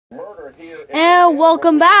And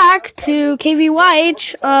welcome back to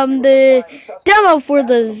KVYH, the demo for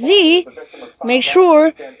the Z. Make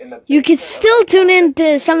sure you can still tune in to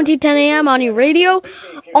 1710 AM on your radio,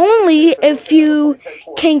 only if you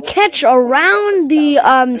can catch around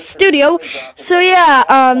the studio. So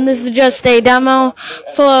yeah, this is just a demo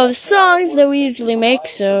full of songs that we usually make,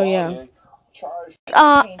 so yeah.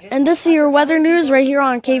 And this is your weather news right here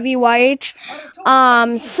on KVYH.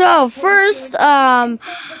 So first,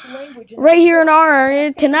 right here in our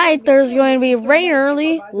area tonight, there's going to be rain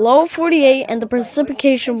early, low 48, and the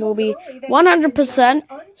precipitation will be 100%.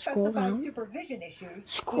 Scroll down.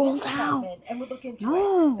 Scroll down.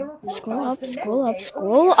 No. Scroll up, scroll up,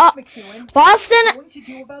 scroll up. Boston.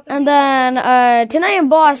 And then tonight in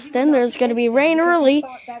Boston, there's going to be rain early,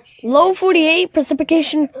 low 48,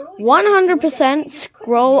 precipitation 100%.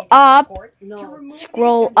 Scroll up.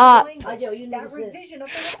 Scroll up.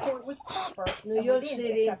 New York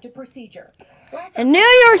City. In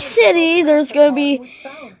New York City, there's going to be,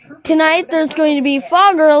 tonight there's going to be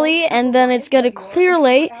fog early, and then it's going to clear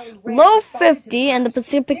late, low 50, and the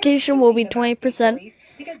precipitation will be 20%.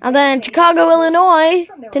 And then Chicago, Illinois,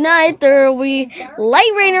 tonight there will be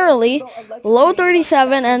light rain early, low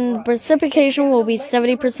 37, and precipitation will be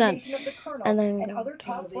 70%. And then,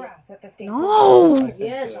 no!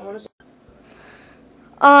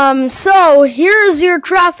 So here's your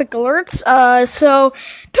traffic alerts. So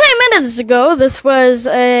 20 minutes ago, this was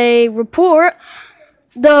a report.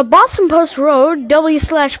 The Boston Post Road,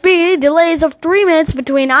 W/B, delays of 3 minutes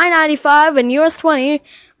between I-95 and US 20,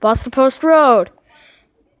 Boston Post Road.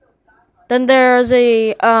 Then there's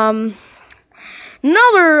a,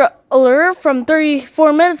 another alert from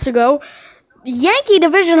 34 minutes ago. Yankee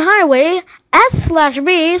Division Highway,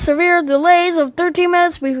 S/B, severe delays of 13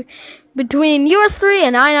 minutes between US 3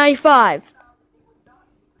 and I-95.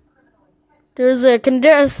 There's a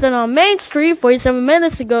congestion on Main Street. 47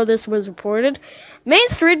 minutes ago, this was reported. Main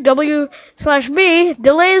Street, W/B,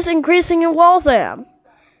 delays increasing in Waltham.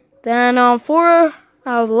 Then on 4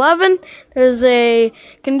 out of 11, there's a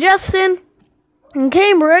congestion in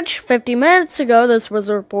Cambridge. 50 minutes ago, this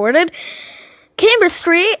was reported. Cambridge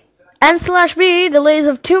Street, N/B, delays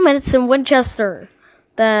of 2 minutes in Winchester.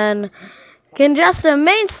 Then congestion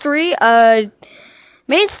Main Street,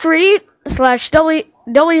 Main Street /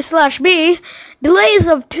 W/B, delays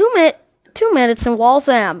of 2 minutes in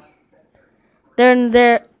Waltham. Then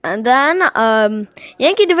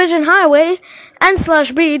Yankee Division Highway,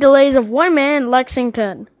 N/B, delays of 1 minute in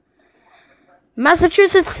Lexington.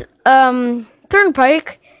 Massachusetts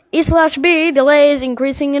Turnpike, E/B, delays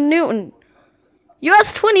increasing in Newton.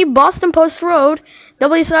 US 20 Boston Post Road,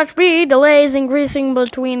 W/B, delays increasing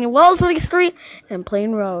between Wellesley Street and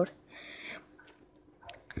Plain Road.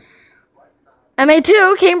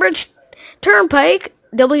 MA2 Cambridge Turnpike,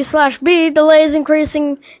 W/B, delays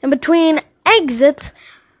increasing in between exits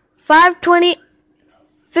 520,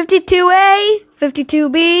 52A,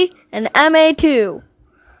 52B, and MA2.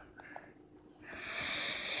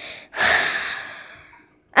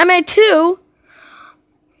 MA2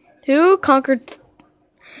 Concord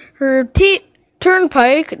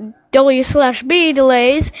Turnpike, W/B,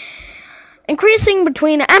 delays increasing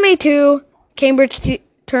between MA2, Cambridge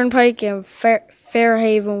Turnpike, and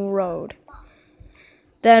Fairhaven Road.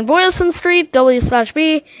 Then Boylston Street,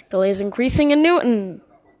 W/B, delays increasing in Newton.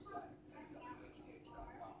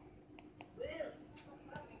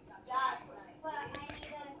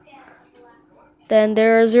 Then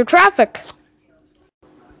there is your traffic.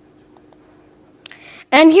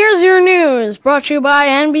 And here's your news, brought to you by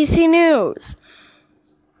NBC News.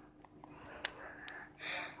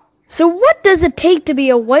 So what does it take to be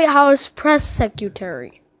a White House press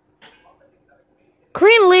secretary?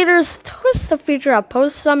 Korean leaders host the feature at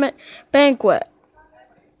post-summit banquet.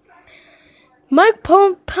 Mike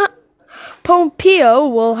Pompeo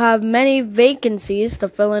will have many vacancies to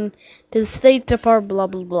fill in the State Department, blah,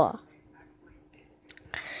 blah, blah.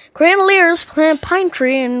 Korean leaders plant pine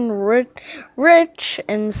tree in rich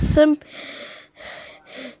and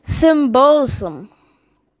symbolism.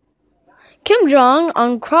 Kim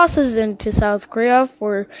Jong-un crosses into South Korea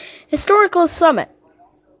for historical summit.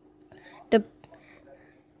 The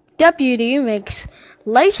deputy makes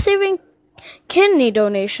life-saving kidney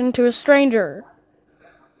donation to a stranger.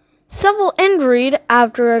 Several injured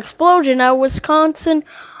after explosion at Wisconsin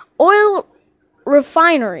oil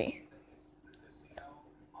refinery.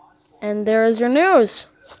 And there is your news.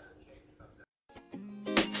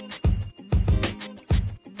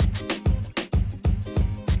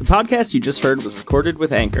 The podcast you just heard was recorded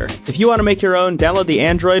with Anchor. If you want to make your own, download the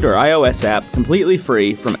Android or iOS app completely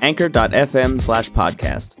free from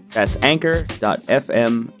anchor.fm/podcast. That's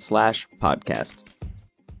anchor.fm/podcast.